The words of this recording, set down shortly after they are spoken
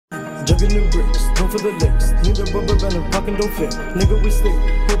Look at the bricks, go for the licks. Need a rubber band and pocket don't fit. Nigga, we stick,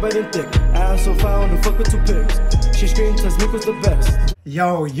 go bad and thick. Ass so found and fuck with 2 pigs. She screamed, Tasmiko's the best.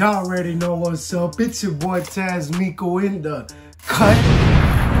 Yo, y'all already know what's up. It's your boy Tasmiko in the cut.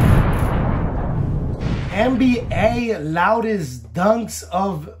 NBA loudest dunks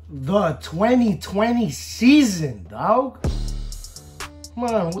of the 2020 season, dog. Come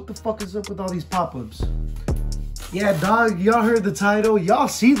on, what the fuck is up with all these pop-ups? Yeah, dog, y'all heard the title. Y'all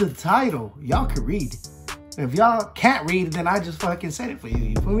see the title. Y'all can read. If y'all can't read, then I just fucking said it for you.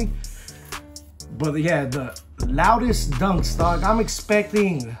 You feel me? But yeah, the loudest dunks, dog. I'm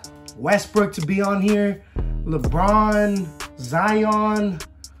expecting Westbrook to be on here. LeBron, Zion.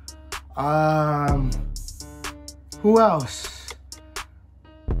 Who else?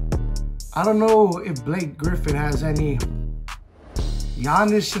 I don't know if Blake Griffin has any.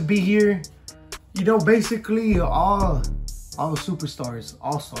 Giannis should be here. You know, basically all the superstars,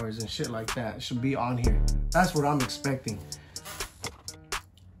 all-stars and shit like that should be on here. That's what I'm expecting.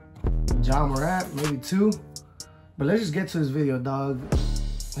 John Morant, maybe 2. But let's just get to this video, dog.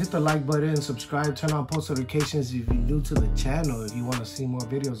 Hit the like button, subscribe, turn on post notifications if you're new to the channel, if you want to see more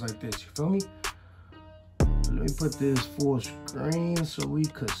videos like this. You feel me? Let me put this full screen so we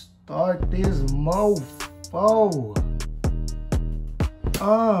could start this mofo.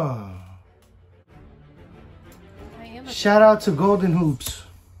 Shout out to Golden Hoops.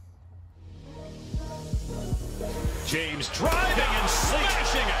 James driving and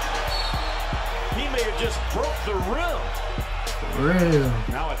slashing it. He may have just broke the rim. Real.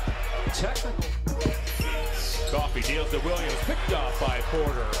 Now a technical. Coffee deals to Williams, picked off by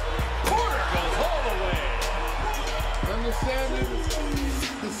Porter. Porter goes all the way. Understanding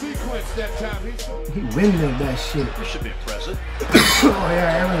the sequence that time. He windmilled that shit. This should be impressive. Oh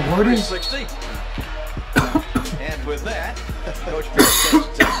yeah, Aaron Gordon. 60. And with that, Coach Pierce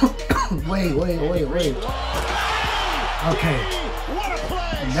takes it. Wait. Okay.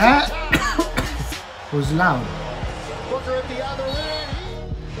 That was loud. Booker at the other end.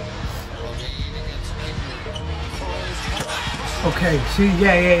 Okay, see,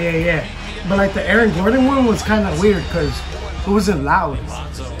 yeah. But like the Aaron Gordon one was kind of weird because it wasn't loud.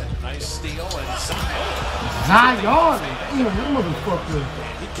 Nice steal and Zion. Zion! You know, motherfucker.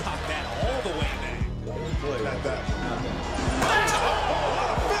 He got that all the way back.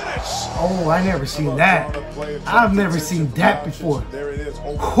 Oh, I never seen that. I've never seen that before.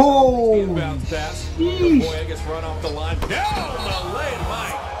 Holy sheesh. Boy gets run off the line. Down the lane,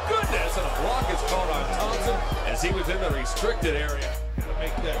 my goodness. And a block is called on Thompson as he was in the restricted area. Gotta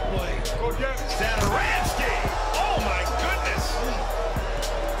make that play. Go get Satoransky. Oh my goodness.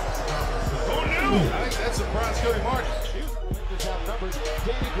 Who knew? I think that surprised Cody Martin.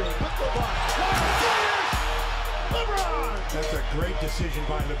 LeBron! That's a great decision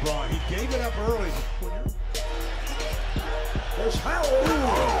by LeBron. He gave it up early. There's Harold.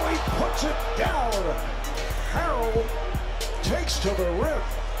 Oh, he puts it down. Harold takes to the rim.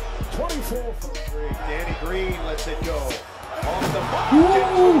 24 for 3. Danny Green lets it go. Off the mark.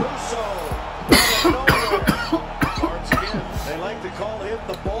 Starts again. They like to call him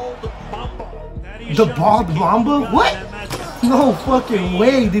the Bald Mamba. The Bald Mamba? What? No fucking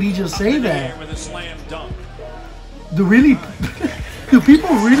way did he just say that. Do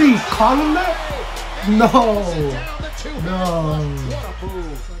people really call him that? No.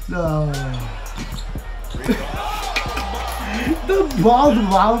 The Bald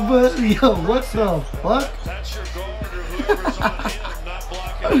Mamba? Yo, what the fuck?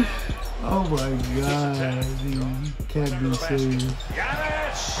 Oh my god, dude, you can't be serious.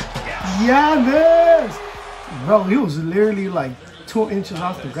 Giannis! Bro, he was literally like 2 inches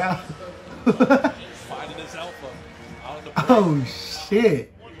off the ground. Oh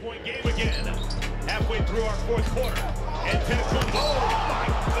shit. 1-point game again. Halfway through our 4th quarter. And Pinnacle. Oh my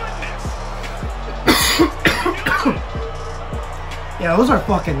goodness. Yeah, those are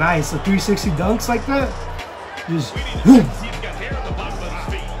fucking nice. The 360 dunks like that. Just boom.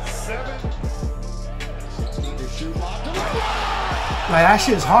 Like that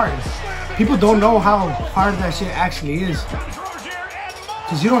shit is hard. People don't know how hard that shit actually is.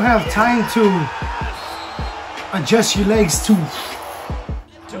 Cause you don't have time to adjust your legs to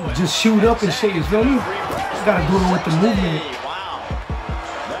just shoot up and shit, you feel me? You gotta do it with the movement.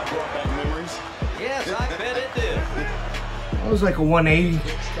 Yes, I bet it did. That was like a 180.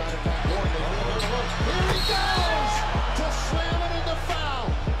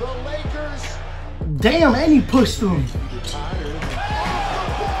 Damn, and he pushed him.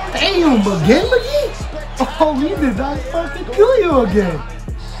 Damn, again, McGee? Oh, he did not fucking kill you again.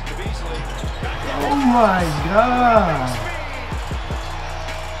 Oh my god.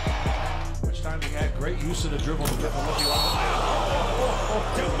 First time he had great use of the dribble to get the looking line.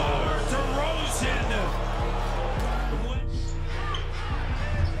 DeMar DeRozan.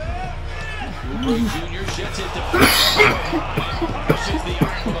 Junior jets it to pushes the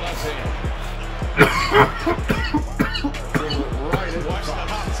arm with the left hand. Right, watch the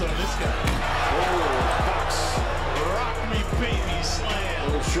hops on this guy. Oh, rock me, baby, slam.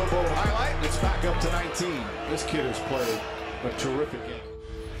 Little showboat highlight. It's back up to 19. This kid has played a terrific game.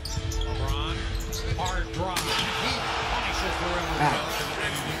 LeBron, hard drive. He punishes the rim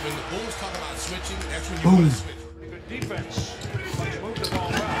with when the Bulls talk about switching, that's when you want to switch. Good defense. Move the ball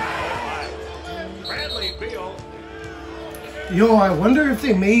back. Bradley Beal. Yo, I wonder if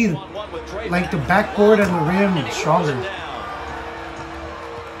they made like the backboard and the rim stronger.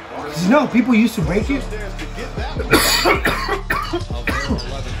 You know, people used to break it.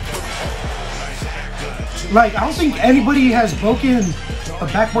 Like, I don't think anybody has broken a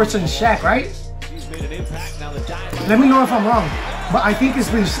backboard since Shaq, right? Let me know if I'm wrong. But I think it's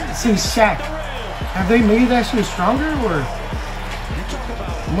been since Shaq. Have they made that shit stronger, or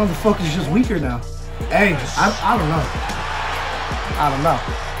the motherfucker's just weaker now? Hey, I don't know. I don't know.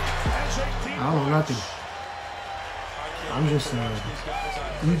 I don't know nothing. I'm just a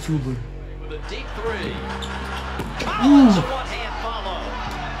YouTuber. With a deep three. Ooh.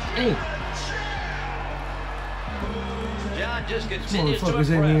 Hey. John just These continues to motherfuckers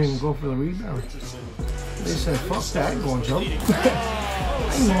in here and impress. go for the rebound. They said, fuck that, I ain't gonna jump. I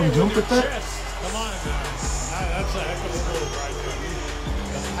ain't gonna jump at that. Come on, that's a heck of a move right there.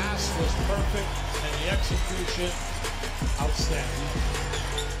 The pass was perfect and the execution outstanding.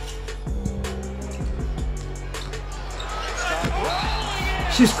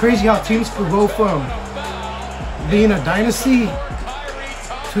 It's just crazy how teams could go from being a dynasty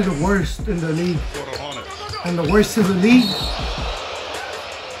to the worst in the league. And the worst in the league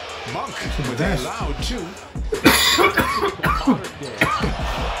Monk to the with best. a loud two.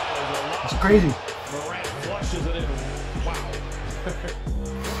 It's crazy. Morant flushes it in. Wow.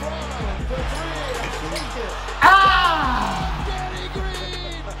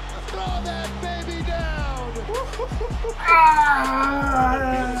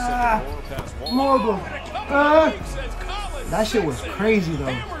 Mother. That shit was crazy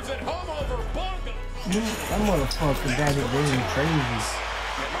though. That motherfucker got it really crazy.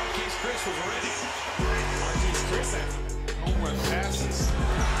 Marquise Chris was ready. Marquise Chris has home run passes.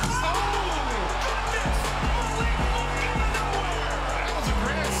 That was a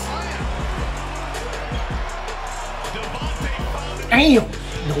grand slam. Damn,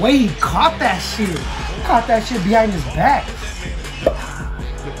 the way he caught that shit. He caught that shit behind his back.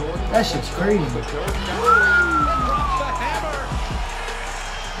 That shit's crazy.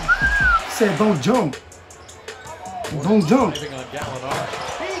 He said, don't jump. Don't jump. He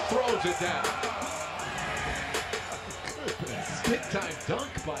throws it down. Big time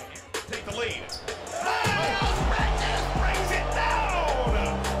dunk by him. Take the lead. Brings it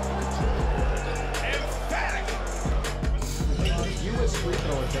down. Emphatic. U.S. free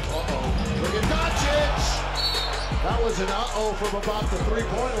throw attempt. Look at Doncic. That was an from about the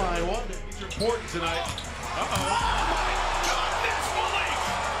three-point line. One He's important tonight. Oh my goodness, Malik.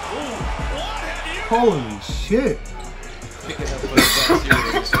 Ooh, what have you Holy shit. Picking up with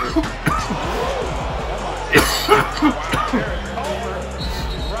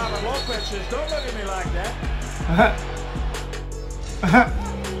Robert Lopez says, don't look at me like that.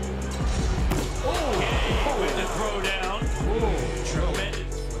 With the throw down.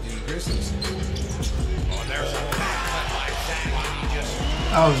 Tremendous for the Grizzlies. Oh, there's a pass by Zach. He just...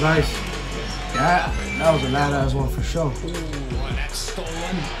 That was nice. Yeah, that was a badass one for sure. Ooh, and that's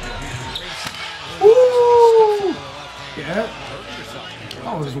stolen. Ooh. Yeah.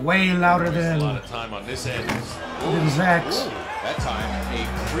 That was way louder A than lot of time on this end. Zach's. that time a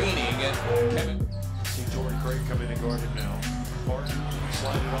greening and Kevin. See Jordan Craig come in and guard him now. Barton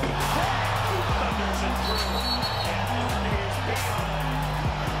slide it on.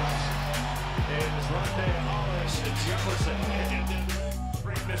 Is Rondé Hollis and Jefferson.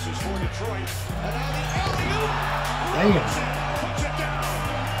 Three misses for Detroit. And now the alley-oop. Damn. Puts it down.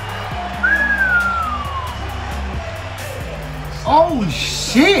 Oh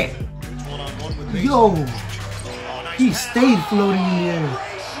shit! Yo, he stayed floating in the air.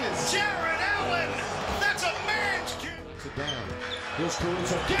 Jared Allen. That's a man's kick. Here's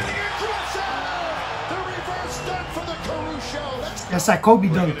Caruso getting across it. The reverse dunk for the Caruso. That's that Kobe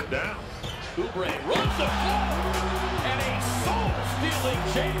dunk. Down. Oubre runs the floor. And a soul-stealing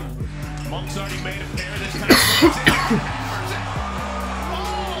jam. Monk's already made a pair this time.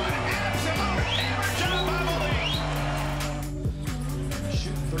 Oh, an absolute hammer job by Malik.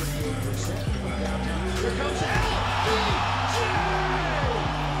 Shoot 30%.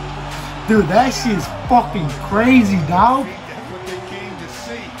 Dude, that shit is fucking crazy, dog.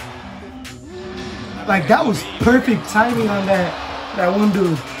 Like, that was perfect timing on that one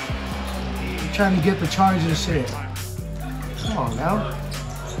dude trying to get the charge and shit. Come on now.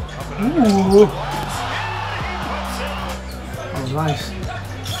 Ooh. That was nice.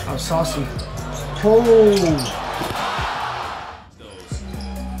 That was saucy. Oh.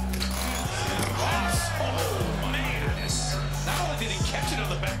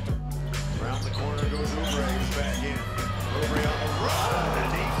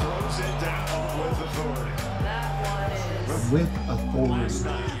 With authority.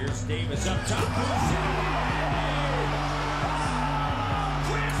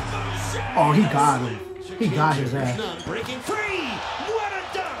 Oh, he got him. He got his ass. Breaking free. What a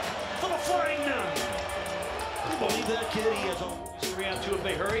dunk for the flying nun. You believe that kid? He has all 3-on-2 if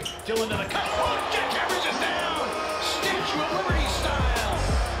they hurry. Dylan to the cut. Oh, Jack Evers is down. Statue of Liberty style.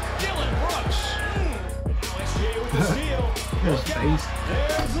 Dylan Brooks. SJ with the steal. His face.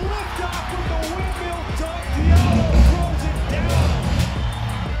 There's liftoff with the windmill dunk. Diallo throws it down.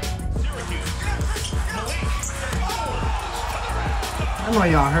 Syracuse. I know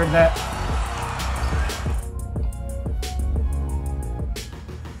y'all heard that.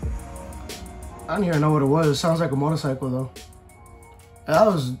 I don't even know what it was. It sounds like a motorcycle though. That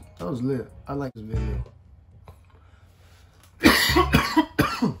was lit. I like this video.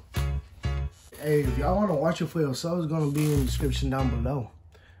 Hey, if y'all want to watch it for yourselves, it's gonna be in the description down below.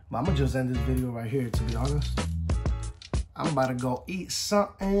 But I'm gonna just end this video right here, to be honest. I'm about to go eat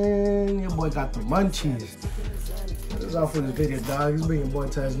something. Your boy got the munchies. That's all for this video, dog. It's been your boy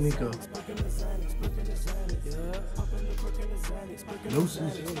Taz Nico.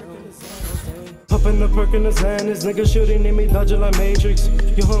 Deuces. Puffin' the perk in his hand, this nigga shooting at me, dodging like Matrix.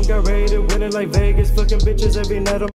 Your home got raided, winning like Vegas, fucking bitches every night.